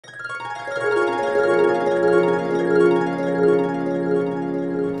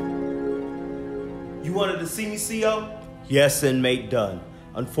to see me, CO? Yes, inmate Dunn.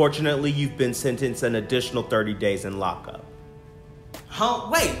 Unfortunately, you've been sentenced an additional 30 days in lockup. Huh?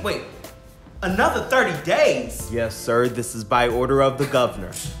 Wait. Another 30 days? Yes, sir. This is by order of the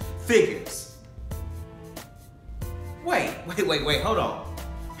governor. Figures. Wait, hold on.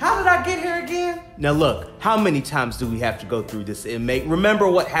 How did I get here again? Now look, how many times do we have to go through this, inmate? Remember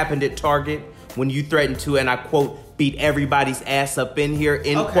what happened at Target when you threatened to, and I quote, beat everybody's ass up in here,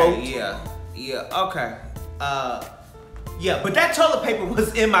 end quote? Yeah, okay. Yeah, but that toilet paper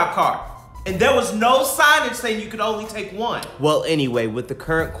was in my car. And there was no signage saying you could only take one. Well, anyway, with the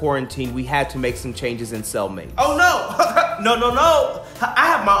current quarantine, we had to make some changes in cellmates. Oh, no. No. I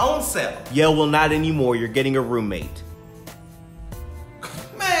have my own cell. Yeah, well, not anymore. You're getting a roommate.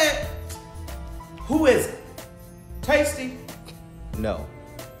 Man, who is it? Tasty? No.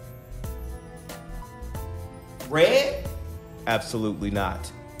 Red? Absolutely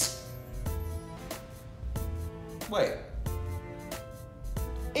not. Wait.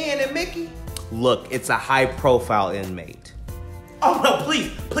 Ian and Mickey? Look, it's a high-profile inmate. Oh, no,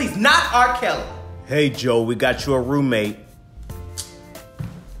 please, not R. Kelly. Hey, Joe, we got you a roommate.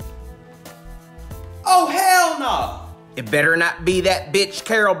 Oh, hell no. It better not be that bitch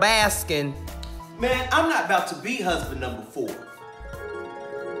Carol Baskin. Man, I'm not about to be husband number 4.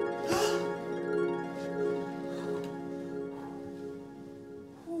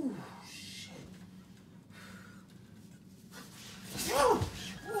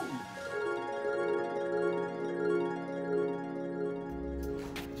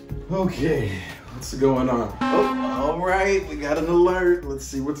 Okay, what's going on? Oh, all right, we got an alert. Let's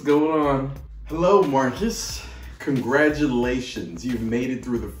see what's going on. Hello, Marcus. Congratulations, you've made it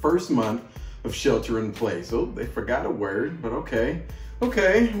through the first month of shelter in place. Oh, they forgot a word, but okay.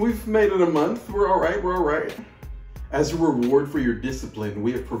 Okay, we've made it a month. We're all right. As a reward for your discipline,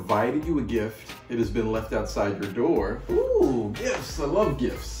 we have provided you a gift. It has been left outside your door. Ooh, gifts, I love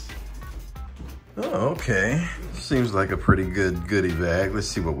gifts. Oh, okay. Seems like a pretty good goodie bag. Let's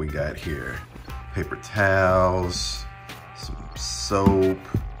see what we got here. Paper towels, some soap,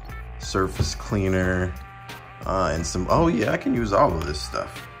 surface cleaner, and some, oh yeah, I can use all of this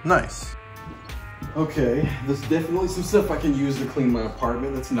stuff. Nice. Okay, there's definitely some stuff I can use to clean my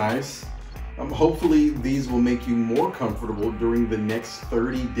apartment. That's nice. Hopefully these will make you more comfortable during the next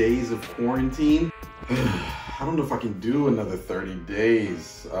 30 days of quarantine. I don't know if I can do another 30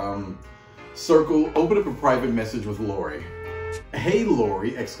 days. Circle, open up a private message with Lori. Hey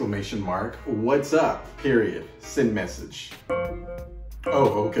Lori, exclamation mark, what's up, period, send message.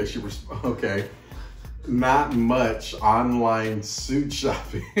 Oh, okay, okay. Not much online suit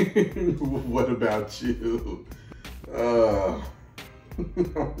shopping. What about you?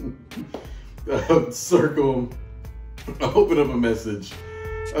 Circle, open up a message.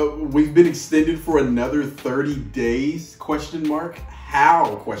 We've been extended for another 30 days, question mark.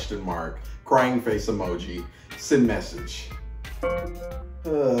 How, question mark. Crying face emoji. Send message.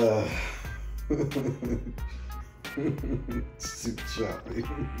 Suit shopping.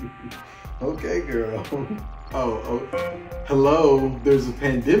 Okay, girl. Oh, hello. There's a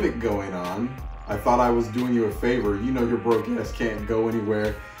pandemic going on. I thought I was doing you a favor. You know your broke ass can't go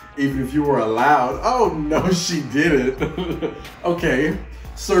anywhere, even if you were allowed. Oh, no, she didn't. Okay.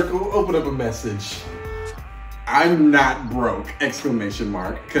 Circle, open up a message. I'm not broke, exclamation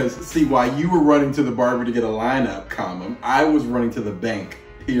mark. Because, see, while you were running to the barber to get a lineup, comma, I was running to the bank,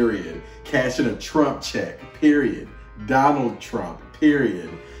 period. Cashing a Trump check, period. Donald Trump, period.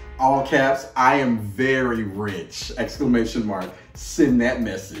 All caps, I am very rich, exclamation mark. Send that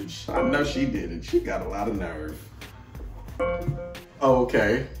message. I know she did it. She got a lot of nerve. Oh,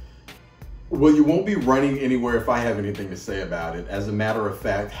 okay. Well, you won't be running anywhere if I have anything to say about it. As a matter of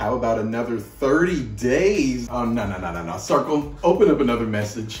fact, how about another 30 days? Oh, no. Circle, open up another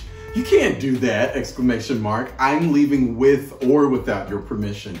message. You can't do that, exclamation mark. I'm leaving with or without your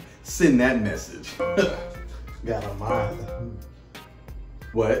permission. Send that message. Got a mind.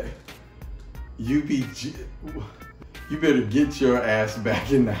 What? You better get your ass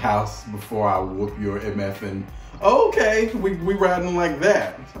back in the house before I whoop your MFing. Okay, we riding like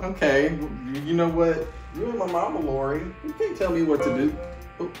that. Okay, you know what? You and my mama, Lori. You can't tell me what to do.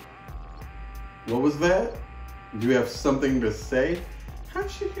 Oh. What was that? Do you have something to say? How'd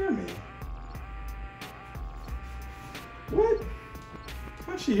she hear me? What?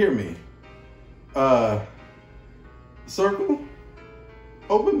 How'd she hear me? Circle?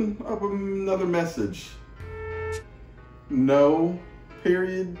 Open up another message. No,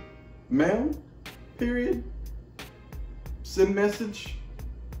 period, ma'am, period. Send message.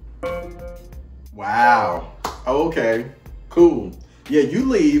 Wow. Okay. Cool. Yeah, you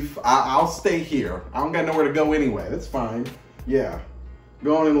leave. I'll stay here. I don't got nowhere to go anyway. That's fine. Yeah.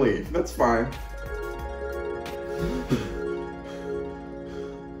 Go on and leave. That's fine.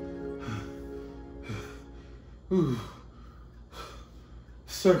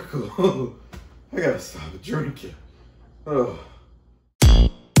 Circle. I gotta stop drinking. Oh.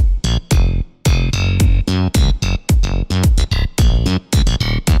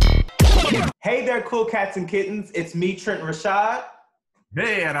 Hey there, cool cats and kittens. It's me, Trenton Rashad.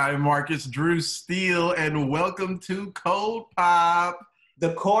 Hey, and I'm Marcus Drew Steele, and welcome to ColdPOP.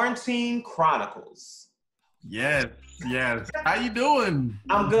 The Quarantine Chronicles. Yes, yes. How you doing?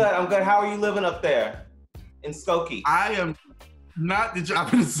 I'm good. How are you living up there in Skokie? I am not the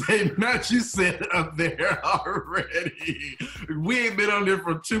job to say, not you said up there already. We ain't been on there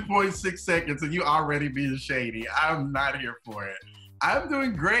for 2.6 seconds, and you already being shady. I'm not here for it. I'm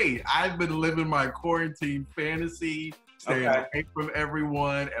doing great. I've been living my quarantine fantasy, staying away from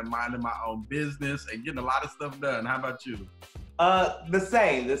everyone and minding my own business and getting a lot of stuff done. How about you? The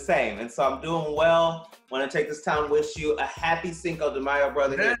same. And so I'm doing well. Want to take this time to wish you a happy Cinco de Mayo,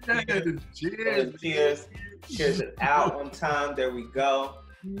 brother. Cheers. Cheers. Cheers it out one time. There we go.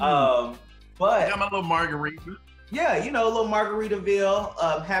 But I got my little margarita. Yeah, a little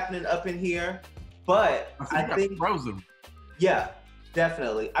Margaritaville happening up in here. But I think frozen. Yeah,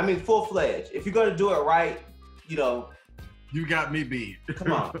 definitely. I mean, full-fledged. If you're gonna do it right, you got me beat.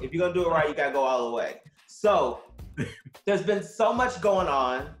 Come on. If you're gonna do it right, you gotta go all the way. So there's been so much going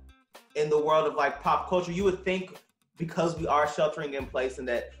on in the world of like pop culture. You would think because we are sheltering in place and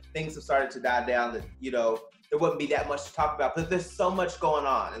that things have started to die down that, there wouldn't be that much to talk about, but there's so much going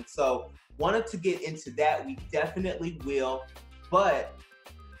on. And so wanted to get into that. We definitely will, but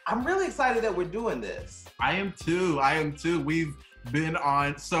I'm really excited that we're doing this. I am too. We've been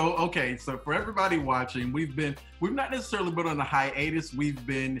on, so for everybody watching, we've not necessarily been on a hiatus, we've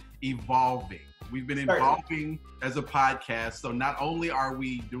been evolving. We've been evolving as a podcast. So not only are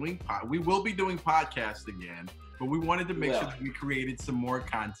we we will be doing podcasts again, but we wanted to make sure that we created some more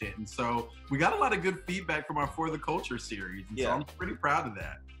content. And so we got a lot of good feedback from our For the Culture series. And so I'm pretty proud of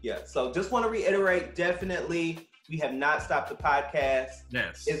that. Yeah, so just want to reiterate, definitely, we have not stopped the podcast.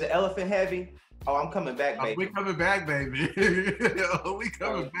 Yes. Is the elephant heavy? Oh, I'm coming back, baby. We coming back, baby.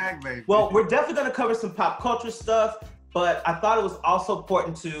 back, baby. Well, we're definitely going to cover some pop culture stuff, but I thought it was also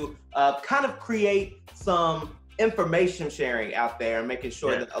important to kind of create some information sharing out there and making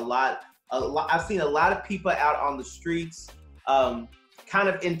sure that I've seen a lot of people out on the streets kind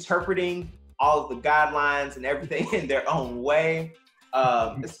of interpreting all of the guidelines and everything in their own way.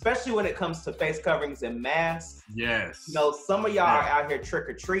 Especially when it comes to face coverings and masks. Yes. Some of y'all are out here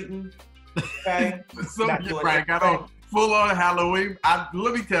trick-or-treating. Okay? Right, got on full-on Halloween.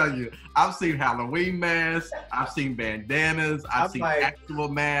 Let me tell you, I've seen Halloween masks, I've seen bandanas, I've seen actual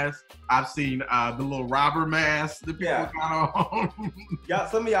masks, I've seen the little robber masks that people got on.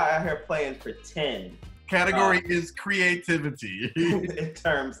 Some of y'all out here playing pretend. Category is creativity. in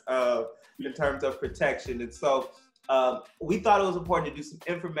terms of protection. And so we thought it was important to do some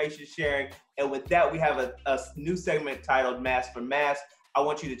information sharing. And with that, we have a new segment titled Mask for Mask. I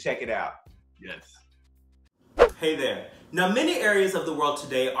want you to check it out. Yes. Hey there. Now, many areas of the world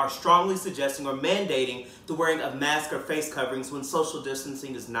today are strongly suggesting or mandating the wearing of masks or face coverings when social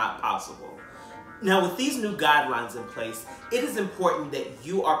distancing is not possible. Now, with these new guidelines in place, it is important that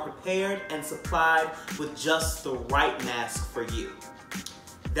you are prepared and supplied with just the right mask for you.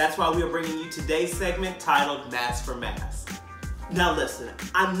 That's why we are bringing you today's segment titled Mask for Mask. Now listen,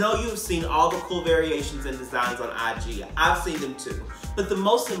 I know you've seen all the cool variations and designs on IG. I've seen them too. But the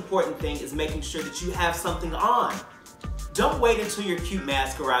most important thing is making sure that you have something on. Don't wait until your cute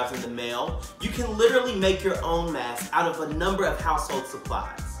mask arrives in the mail. You can literally make your own mask out of a number of household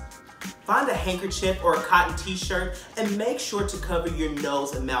supplies. Find a handkerchief or a cotton t-shirt and make sure to cover your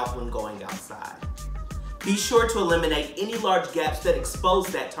nose and mouth when going outside. Be sure to eliminate any large gaps that expose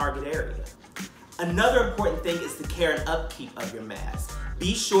that target area. Another important thing is the care and upkeep of your mask.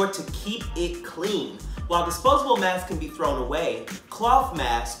 Be sure to keep it clean. While disposable masks can be thrown away, cloth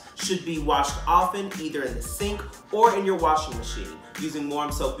masks should be washed often, either in the sink or in your washing machine, using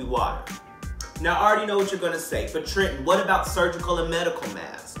warm soapy water. Now, I already know what you're gonna say, but Trenton, what about surgical and medical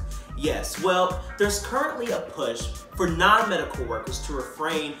masks? Yes, well, there's currently a push for non-medical workers to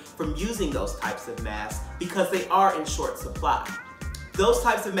refrain from using those types of masks because they are in short supply. Those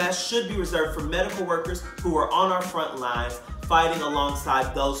types of masks should be reserved for medical workers who are on our front lines fighting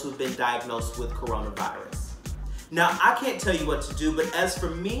alongside those who've been diagnosed with coronavirus. Now, I can't tell you what to do, but as for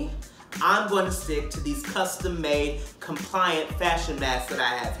me, I'm going to stick to these custom-made, compliant fashion masks that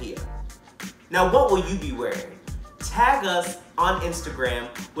I have here. Now, what will you be wearing? Tag us on Instagram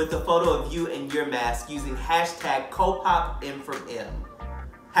with a photo of you and your mask using hashtag ColdPOP from M.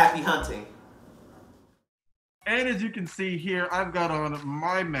 Happy hunting. And as you can see here, I've got on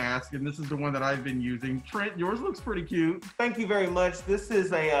my mask, and this is the one that I've been using. Trent, yours looks pretty cute. Thank you very much. This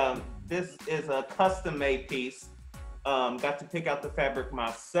is a custom-made piece. Got to pick out the fabric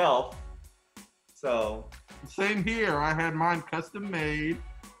myself. So same here. I had mine custom made.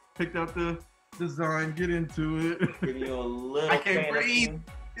 Picked out the design. Get into it. Giving you a little. I can't breathe.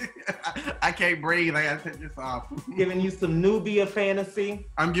 I can't breathe. I gotta take this off. Giving you some Nubia fantasy.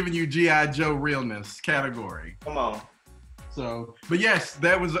 I'm giving you G.I. Joe realness category. Come on. So, but yes,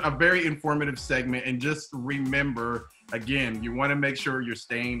 that was a very informative segment. And just remember, again, you want to make sure you're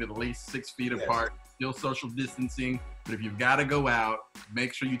staying at least 6 feet apart, still social distancing. But if you've got to go out,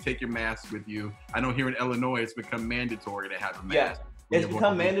 make sure you take your mask with you. I know here in Illinois, it's become mandatory to have a mask. Yeah, it's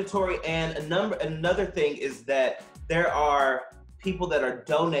become mandatory. And another thing is that there are people that are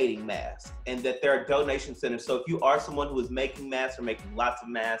donating masks and that there are donation centers. So if you are someone who is making masks or making lots of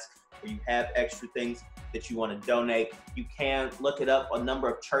masks, or you have extra things that you want to donate, you can look it up. A number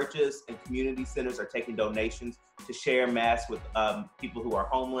of churches and community centers are taking donations to share masks with people who are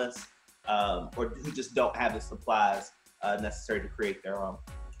homeless or who just don't have the supplies necessary to create their own.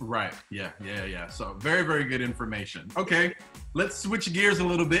 Right, yeah. So very, very good information. Okay, let's switch gears a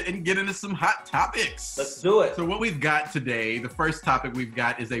little bit and get into some hot topics. Let's do it. So what we've got today, the first topic we've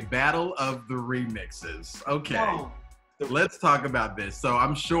got is a battle of the remixes. Okay, let's talk about this. So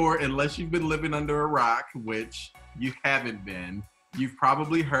I'm sure, unless you've been living under a rock, which you haven't been, you've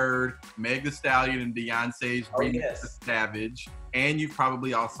probably heard Meg Thee Stallion and Beyonce's remix to Savage, and you've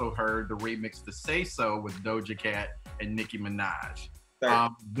probably also heard the remix to Say So with Doja Cat and Nicki Minaj.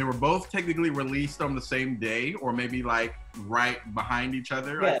 They were both technically released on the same day, or maybe like right behind each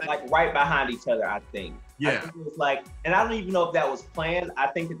other. Yeah, like right behind each other, I think. Yeah. I think it was like, and I don't even know if that was planned. I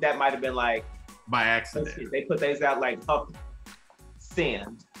think that might have been like by accident. They put these out like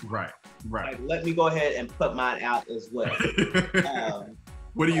send. Right. Like, let me go ahead and put mine out as well.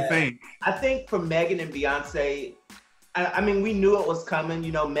 What do you think? I think for Megan and Beyonce, I mean, we knew it was coming.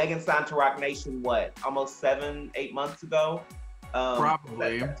 You know, Megan signed to Roc Nation, almost 7-8 months ago?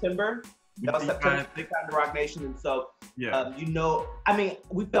 Probably. September? That was September. They signed to Roc Nation. And so, I mean,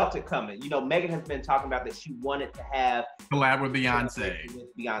 we felt it coming. You know, Megan has been talking about that she wanted to have collab with Beyonce.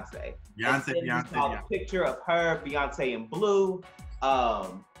 Beyonce. Beyonce. A picture of her, Beyonce in blue.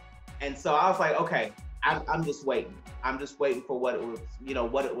 And so I was like, okay, I'm just waiting. I'm just waiting for what it was,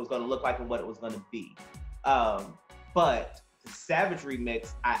 what it was going to look like and what it was going to be. But the Savage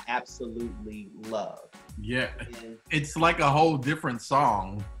remix, I absolutely love. Yeah, and it's like a whole different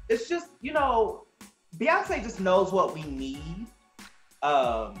song. It's just, Beyonce just knows what we need.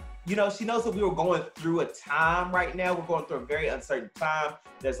 She knows that we were going through a time right now. We're going through a very uncertain time.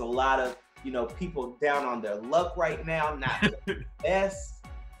 There's a lot of, people down on their luck right now, not the best.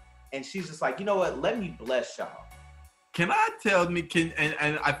 And she's just like, you know what? Let me bless y'all. And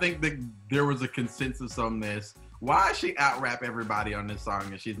I think that there was a consensus on this. Why she out-rap everybody on this song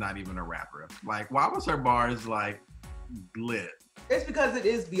and she's not even a rapper? Like, why was her bars like lit? It's because it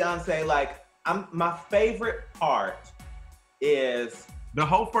is Beyonce. Like, my favorite part is the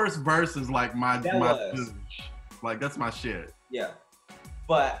whole first verse is like like that's my shit. Yeah,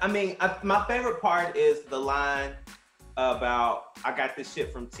 but I mean, my favorite part is the line about I got this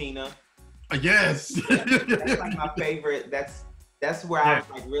shit from Tina. Yes, that's like my favorite. That's where I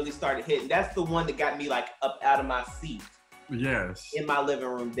like really started hitting. That's the one that got me like up out of my seat. Yes. In my living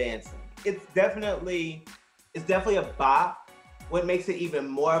room dancing. It's definitely a bop. What makes it even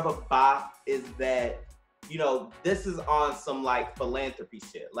more of a bop is that, this is on some like philanthropy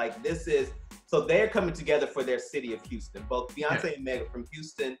shit. Like so they're coming together for their city of Houston. Both Beyonce and Meg are from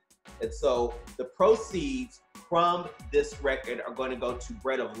Houston. And so the proceeds from this record are going to go to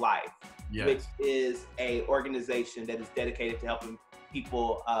Bread of Life. Yes. Which is a organization that is dedicated to helping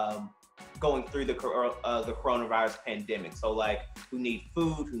people going through the coronavirus pandemic. So like who need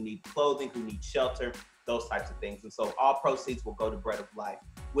food, who need clothing, who need shelter, those types of things. And so all proceeds will go to Bread of Life,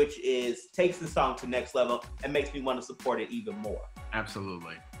 which takes the song to the next level and makes me want to support it even more.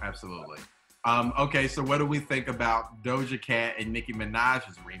 Absolutely. Okay, so what do we think about Doja Cat and Nicki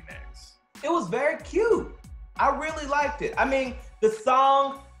Minaj's remix? It was very cute. I really liked it. I mean, the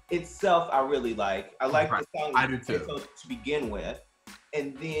song itself, I really like. I like the song I do too. To begin with.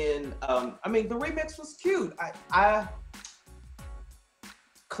 And then, the remix was cute. I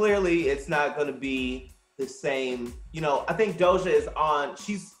clearly it's not going to be the same. I think Doja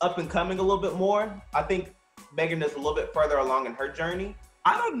she's up and coming a little bit more. I think Megan is a little bit further along in her journey.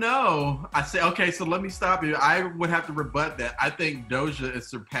 I don't know. I say, okay, so let me stop you. I would have to rebut that. I think Doja is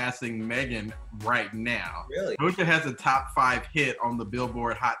surpassing Megan right now. Really? Doja has a top 5 hit on the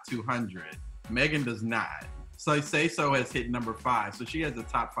Billboard Hot 200. Megan does not. So Say So has hit number 5. So she has a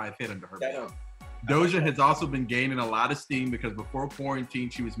top 5 hit under her belt. Doja has also been gaining a lot of steam because before quarantine,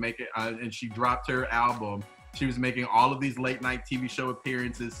 she was making, and she dropped her album. She was making all of these late night TV show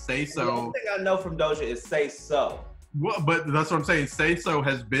appearances. Say So. The only thing I know from Doja is Say So. Well, but that's what I'm saying. Say So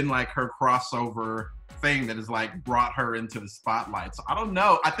has been like her crossover thing that has like brought her into the spotlight. So I don't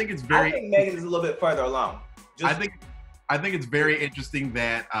know. I think it's very. I think Megan is a little bit further along. I think it's very interesting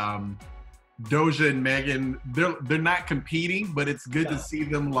that Doja and Megan they're not competing, but it's good to see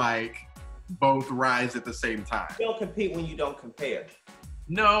them like both rise at the same time. You don't compete when you don't compare.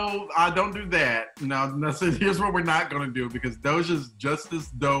 No, I don't do that. No. So here's what we're not gonna do because Doja's just as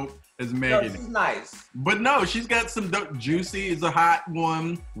dope as Megan. No, she's nice. But no, she's got some dope. Juicy is a hot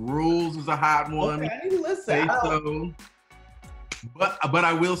one. Rules is a hot one. Okay, I need to listen. Say So. But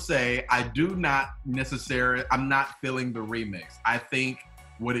I will say I do not necessarily. I'm not feeling the remix. I think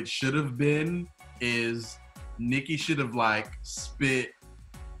what it should have been is Nicki should have like spit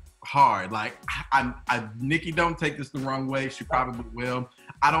hard. Like Nicki, don't take this the wrong way. She probably will.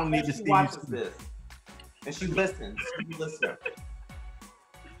 I don't need to see watches this, and she listens. She's a listener.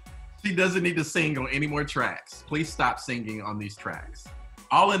 She doesn't need to sing on any more tracks. Please stop singing on these tracks.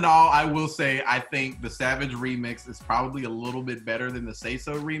 All in all, I will say I think the Savage remix is probably a little bit better than the Say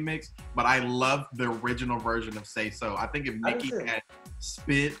So remix, but I love the original version of Say So. I think if Nicki had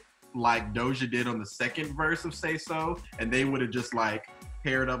spit like Doja did on the second verse of Say So, and they would have just like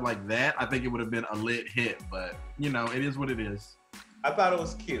paired up like that, I think it would have been a lit hit, but you know, it is what it is. I thought it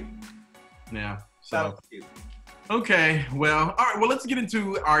was cute. Yeah, so. That was cute. Okay, well, all right, well, let's get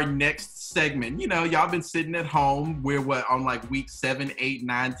into our next segment. You know, y'all been sitting at home. We're on like week 7, 8,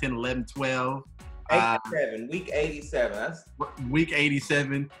 9, 10, 11, 12. 87, week 87. That's week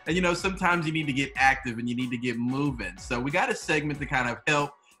 87. And you know, sometimes you need to get active and you need to get moving. So we got a segment to kind of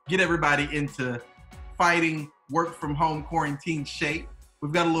help get everybody into fighting work from home quarantine shape.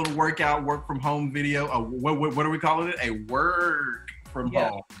 We've got a little workout, work from home video. What are we calling it? A work from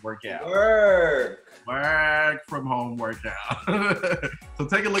home workout. Work from home workout. So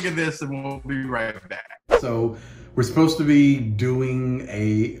take a look at this and we'll be right back. So we're supposed to be doing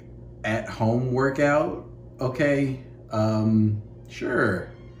a at-home workout. Okay,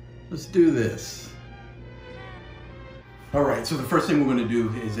 sure. Let's do this. All right, so the first thing we're gonna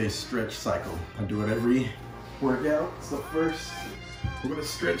do is a stretch cycle. I do it every workout. So first, we're gonna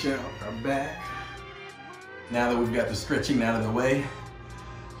stretch out our back. Now that we've got the stretching out of the way,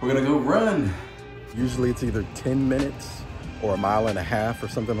 we're gonna go run. Usually it's either 10 minutes or 1.5 miles or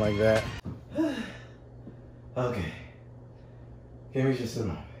something like that. Okay, give me just a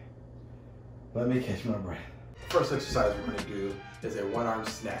moment. Let me catch my breath. First exercise we're gonna do is a 1-arm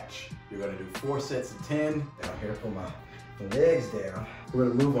snatch. You're gonna do 4 sets of 10. Down here, pull my legs down. We're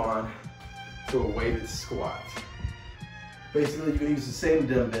gonna move on to a weighted squat. Basically, you can use the same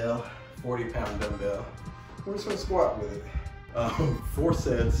dumbbell, 40-pound dumbbell. We're just gonna squat with it. 4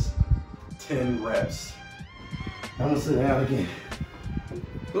 sets, 10 reps. I'm gonna sit down again.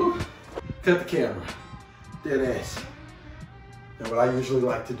 Ooh. Cut the camera, dead ass. And what I usually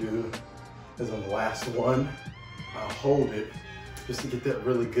like to do is on the last one, I'll hold it just to get that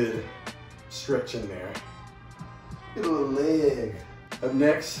really good stretch in there. Get a little leg. Up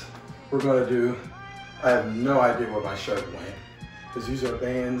next, we're gonna do, I have no idea where my shirt went, because these are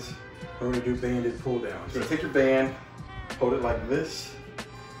bands. We're gonna do banded pull downs. You're gonna take your band, hold it like this,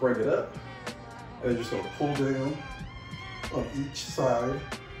 bring it up, and then just gonna pull down on each side.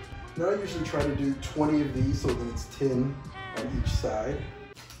 Now I usually try to do 20 of these, so then it's 10 on each side.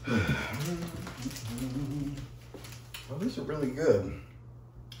 Well, these are really good.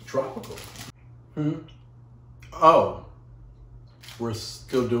 Tropical. Oh, we're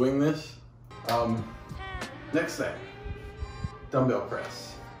still doing this? Next thing, dumbbell press.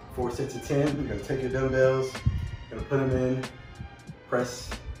 4 sets of 10, you're gonna take your dumbbells, gonna put them in, press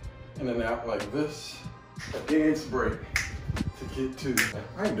in and out like this. A dance break to get to,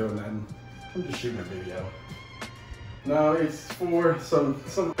 I ain't doing nothing. I'm just shooting a video. Now it's for some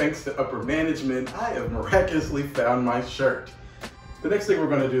thanks to upper management, I have miraculously found my shirt. The next thing we're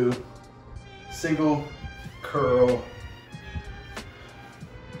gonna do, single curl.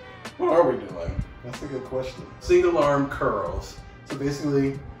 What are we doing? That's a good question. Single arm curls. So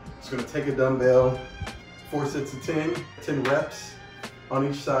basically, just gonna take a dumbbell, 4 sets of 10 reps on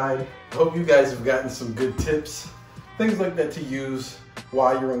each side. I hope you guys have gotten some good tips, things like that to use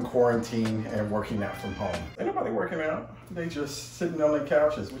while you're in quarantine and working out from home. Ain't nobody working out. They just sitting on their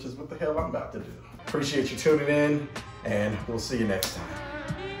couches, which is what the hell I'm about to do. Appreciate you tuning in, and we'll see you next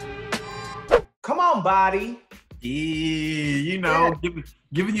time. Come on, body. Yeah, you know,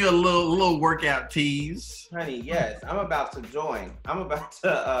 giving you a little workout tease. Honey, yes, I'm about to join. I'm about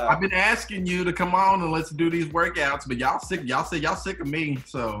to. I've been asking you to come on and let's do these workouts, but y'all sick. Y'all say y'all sick of me,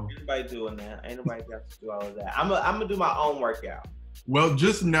 so. Ain't nobody doing that. Ain't nobody got to do all of that. I'm gonna do my own workout. Well,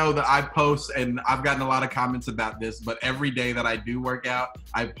 just know that I post, and I've gotten a lot of comments about this, but every day that I do work out,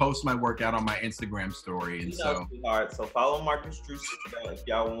 I post my workout on my Instagram story. And so follow Marcus Drew if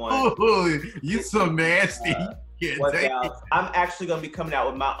y'all want. Oh, you so nasty. I'm actually going to be coming out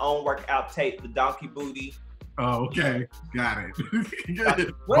with my own workout tape, the Donkey Booty. Oh, okay. Got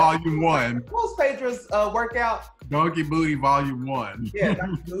it. Volume 1. What was Phaedra's workout? Donkey Booty Volume 1. Yeah,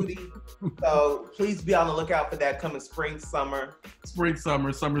 Donkey Booty. So please be on the lookout for that coming spring, summer. Spring,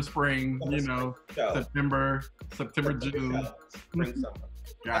 summer, spring, you know, September, June. Spring, summer.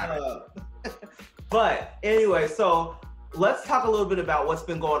 Got it. But anyway, so let's talk a little bit about what's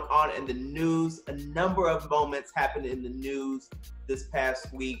been going on in the news. A number of moments happened in the news this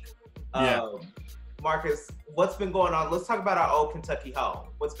past week. Marcus, what's been going on? Let's talk about our old Kentucky home.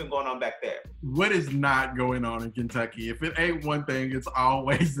 What's been going on back there? What is not going on in Kentucky? If it ain't one thing, it's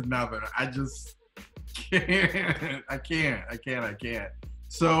always another. I just can't. I can't.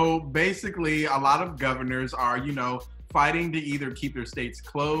 So basically, a lot of governors are, you know, fighting to either keep their states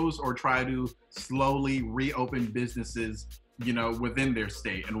closed or try to slowly reopen businesses, you know, within their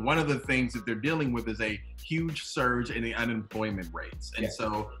state. And one of the things that they're dealing with is a huge surge in the unemployment rates. And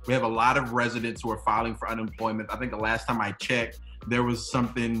so we have a lot of residents who are filing for unemployment. I think the last time I checked, there was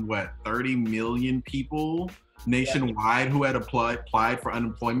something, 30 million people nationwide who had applied for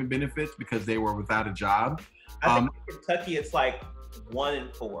unemployment benefits because they were without a job. I think in Kentucky, it's like 1 in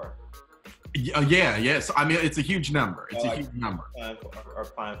 4. Yes. I mean, it's a huge number. It's a huge number.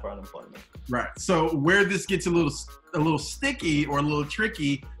 Applying for unemployment. Right. So where this gets a little sticky or a little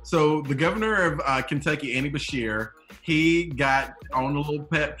tricky. So the governor of Kentucky, Andy Beshear, he got on a little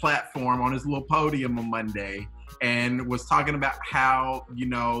platform on his little podium on Monday and was talking about how, you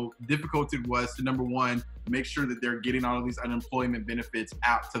know, difficult it was to, number one, make sure that they're getting all of these unemployment benefits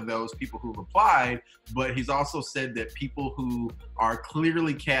out to those people who've applied. But he's also said that people who are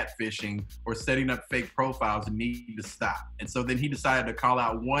clearly catfishing or setting up fake profiles need to stop. And so then he decided to call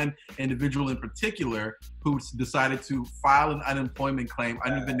out one individual in particular who decided to file an unemployment claim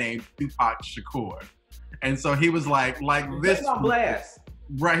under the name Tupac Shakur. And so he was like this. On blast.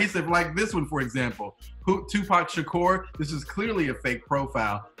 Right, he said, like this one, for example, Tupac Shakur, this is clearly a fake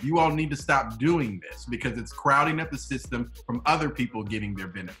profile. You all need to stop doing this because it's crowding up the system from other people getting their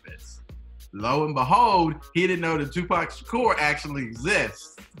benefits. Lo and behold, he didn't know that Tupac Shakur actually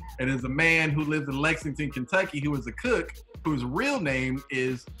exists and is a man who lives in Lexington, Kentucky, who is a cook, whose real name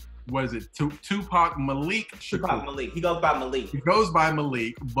is, Tupac Malik Shakur. Tupac Malik. He goes by Malik. He goes by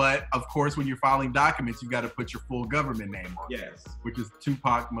Malik, but of course, when you're filing documents, you've got to put your full government name on it, which is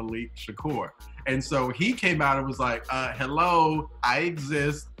Tupac Malik Shakur. And so he came out and was like, hello, I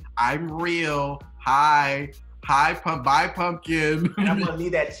exist. I'm real. Hi, bye, pumpkin. And I'm going to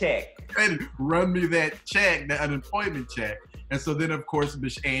need that check. And run me that check, the unemployment check. And so then, of course,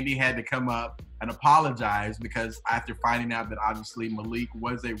 Andy had to come up and apologize because after finding out that obviously Malik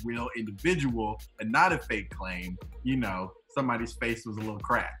was a real individual and not a fake claim, you know, somebody's face was a little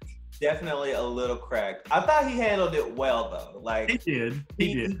cracked. Definitely a little cracked. I thought he handled it well, though. Like he did.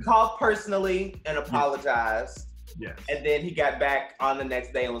 He called personally and apologized. Yes. And then he got back on the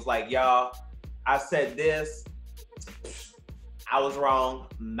next day and was like, y'all, I said this. I was wrong.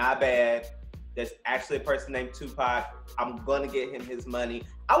 My bad. There's actually a person named Tupac. I'm going to get him his money.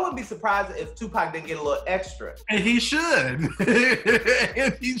 I wouldn't be surprised if Tupac didn't get a little extra. And he should.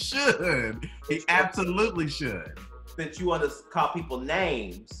 He should. He absolutely should. Since you want to call people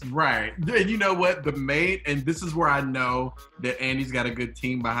names. Right. And you know what? And this is where I know that Andy's got a good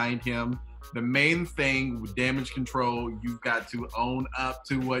team behind him. The main thing with damage control, you've got to own up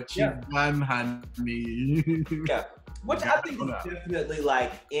to what you've done, honey. Yeah. Which I think is definitely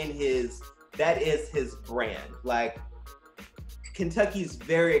that is his brand. Like, Kentucky's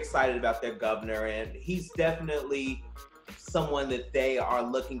very excited about their governor, and he's definitely someone that they are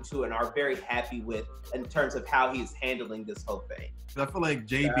looking to and are very happy with in terms of how he's handling this whole thing. I feel like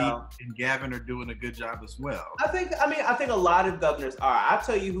JB and Gavin are doing a good job as well. I think a lot of governors are. I'll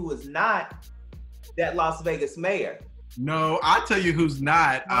tell you who was not that Las Vegas mayor. No, I'll tell you who's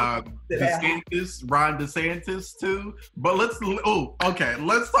not. Ron DeSantis too. But let's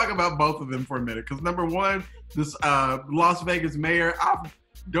talk about both of them for a minute. Because number one, this Las Vegas mayor.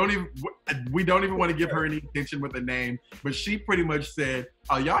 We don't even want to give her any attention with a name, but she pretty much said,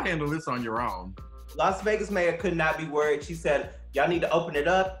 "Oh, y'all handle this on your own." Las Vegas mayor could not be worried. She said, y'all need to open it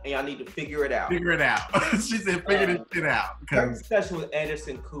up and y'all need to figure it out. Figure it out. She said, figure this shit out. Her discussion with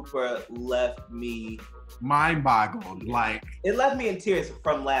Anderson Cooper left me mind boggled. Like, it left me in tears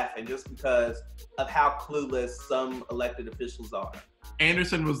from laughing just because of how clueless some elected officials are.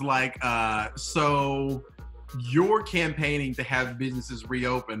 Anderson was like, so you're campaigning to have businesses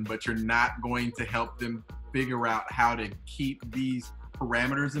reopen, but you're not going to help them figure out how to keep these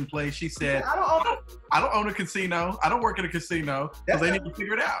parameters in place. She said, I don't own a casino. I don't work at a casino. So they need to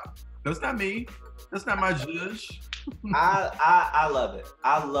figure it out. That's not me. That's not my judge. I love it.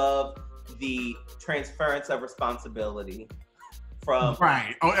 I love the transference of responsibility from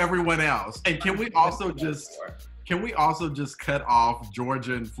on everyone else. And can we also just cut off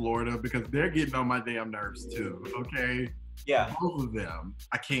Georgia and Florida, because they're getting on my damn nerves too. Okay. Yeah. Both of them.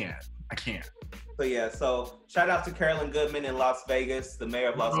 I can't. So yeah, so shout out to Carolyn Goodman in Las Vegas, the mayor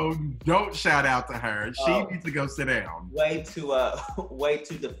of Las Vegas. Oh, don't shout out to her. She needs to go sit down. Way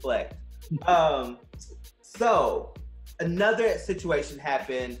to deflect. So another situation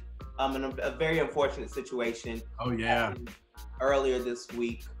happened, a very unfortunate situation. Oh yeah. Earlier last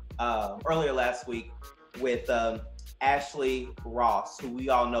week with Ashley Ross, who we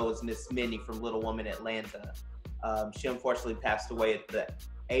all know as Miss Minnie from Little Woman Atlanta. She unfortunately passed away at the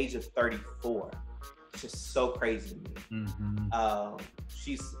age of 34. It's just so crazy to me. Mm-hmm.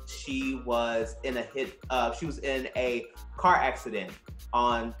 She was in a car accident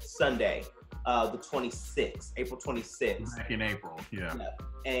on Sunday, the 26th, April 26th. Back in April, yeah.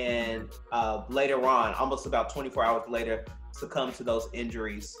 And later on, almost about 24 hours later, succumbed to those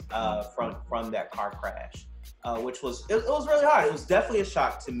injuries from that car crash, which was it was really hard. It was definitely a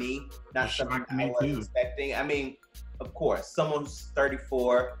shock to me, not something I was expecting. I mean, of course, someone who's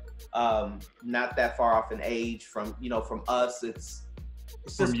 34, not that far off in age from us. It's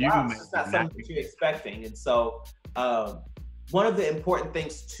just wow. It's not something that you're expecting. And so one of the important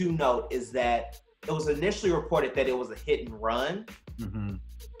things to note is that it was initially reported that it was a hit and run,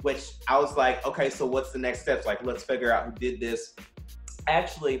 which I was like, okay, so what's the next steps? Like, let's figure out who did this.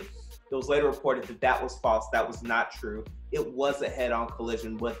 Actually, it was later reported that that was false. That was not true. It was a head-on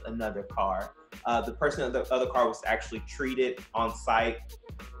collision with another car. The person in the other car was actually treated on site.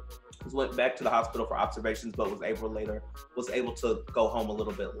 Went back to the hospital for observations, but was able to go home a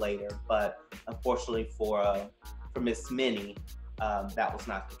little bit later. But unfortunately for Miss Minnie, that was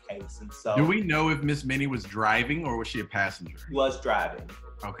not the case. And so, do we know if Miss Minnie was driving or was she a passenger? She was driving.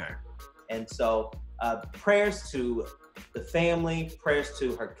 Okay. And so, prayers to the family, prayers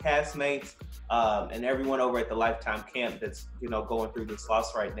to her castmates, and everyone over at the Lifetime Camp that's going through this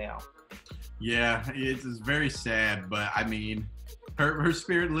loss right now. Yeah, it's very sad, but I mean, her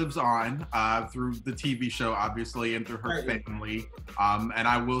spirit lives on through the TV show, obviously, and through her family. And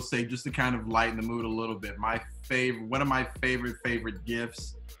I will say, just to kind of lighten the mood a little bit, one of my favorite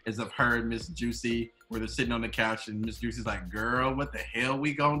gifts is of her and Miss Juicy, where they're sitting on the couch and Miss Juicy's like, "Girl, what the hell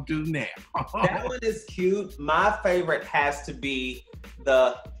we gonna do now?" That one is cute. My favorite has to be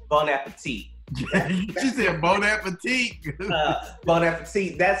the Bon Appetit. She said Bon Appetit. Bon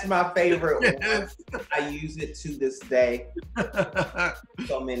Appetit. That's my favorite one. I use it to this day.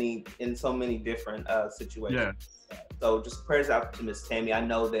 in so many different situations. Yeah. So just prayers out to Miss Tammy. I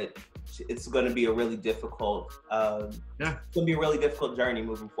know that it's going to be a really difficult. It's going to be a really difficult journey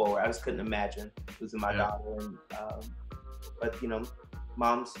moving forward. I just couldn't imagine losing my daughter. And, but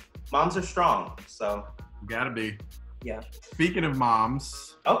moms are strong. So gotta be. Yeah. Speaking of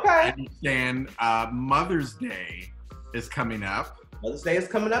moms, okay. I understand Mother's Day is coming up. Mother's Day is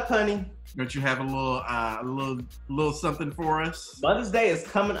coming up, honey. Don't you have a little something for us? Mother's Day is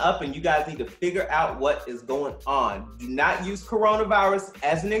coming up, and you guys need to figure out what is going on. Do not use coronavirus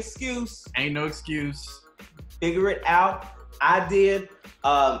as an excuse. Ain't no excuse. Figure it out. I did.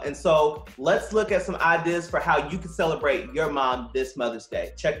 And so let's look at some ideas for how you can celebrate your mom this Mother's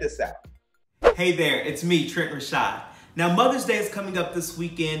Day. Check this out. Hey there, it's me, Trent Rashad. Now, Mother's Day is coming up this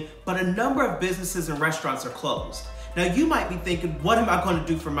weekend, but a number of businesses and restaurants are closed. Now, you might be thinking, what am I going to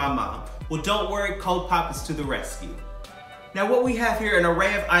do for my mom? Well, don't worry, ColdPOP is to the rescue. Now, what we have here are an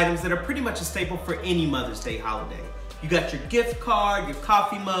array of items that are pretty much a staple for any Mother's Day holiday. You got your gift card, your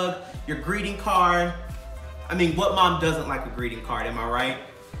coffee mug, your greeting card. I mean, what mom doesn't like a greeting card, am I right?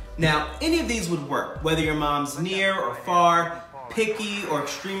 Now, any of these would work, whether your mom's near or far, picky or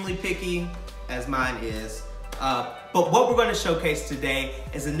extremely picky, as mine is. But what we're going to showcase today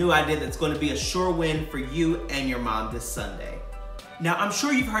is a new idea that's going to be a sure win for you and your mom this Sunday. Now, I'm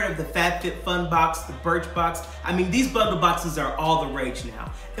sure you've heard of the FabFitFun box, the Birch box. I mean, these bundle boxes are all the rage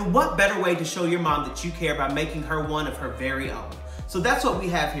now. And what better way to show your mom that you care by making her one of her very own? So that's what we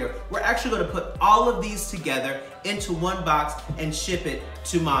have here. We're actually gonna put all of these together into one box and ship it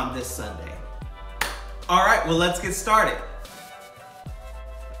to mom this Sunday. All right, well, let's get started.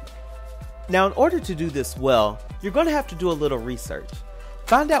 Now, in order to do this well, you're gonna have to do a little research.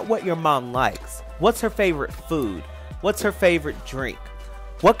 Find out what your mom likes. What's her favorite food? What's her favorite drink?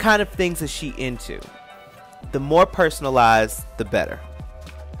 What kind of things is she into? The more personalized, the better.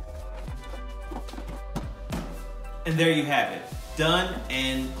 And there you have it. Done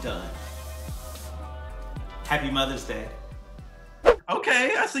and done. Happy Mother's Day.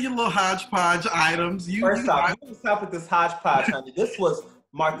 Okay, I see your little hodgepodge items. First off, you stop with this hodgepodge, honey. This was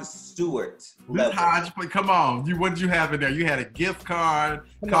Martha Stewart. This hodgepodge, come on. What did you have in there? You had a gift card,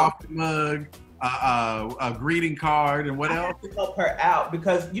 coffee mug, a greeting card, and what else? To help her out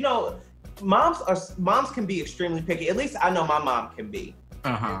because, you know, moms can be extremely picky. At least I know my mom can be.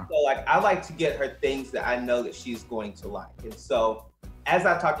 So like I like to get her things that I know that she's going to like. And so as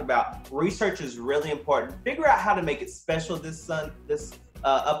I talked about, research is really important. Figure out how to make it special this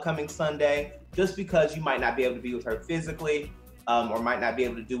upcoming Sunday, just because you might not be able to be with her physically, or might not be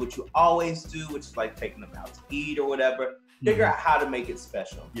able to do what you always do, which is like taking them out to eat or whatever. Figure out how to make it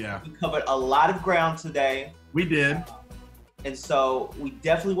special. Yeah. We covered a lot of ground today. We did. And so we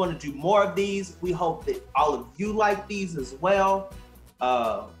definitely want to do more of these. We hope that all of you like these as well.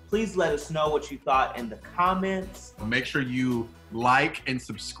 Please let us know what you thought in the comments. Make sure you like and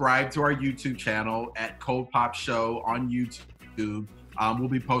subscribe to our YouTube channel at ColdPOP Show on YouTube. We'll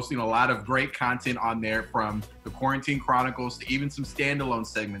be posting a lot of great content on there, from the Quarantine Chronicles to even some standalone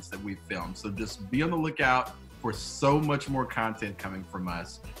segments that we've filmed. So just be on the lookout for so much more content coming from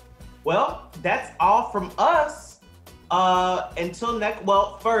us. Well, that's all from us. Until next,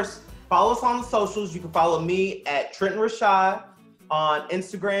 well, first, follow us on the socials. You can follow me at Trenton Rashad on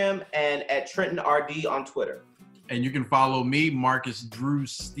Instagram and at Trenton RD on Twitter. And you can follow me, Marcus Drew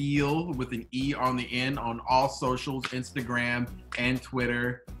Steele, with an E on the end, on all socials, Instagram and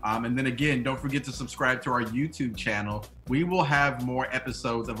Twitter. And then again, don't forget to subscribe to our YouTube channel. We will have more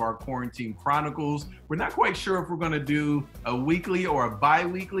episodes of our Quarantine Chronicles. We're not quite sure if we're gonna do a weekly or a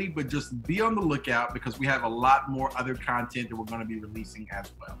bi-weekly, but just be on the lookout because we have a lot more other content that we're gonna be releasing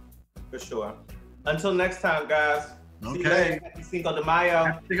as well. For sure. Until next time, guys. Okay. See you later. Happy Cinco de Mayo.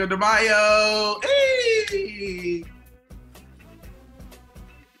 Happy Cinco de Mayo. Hey!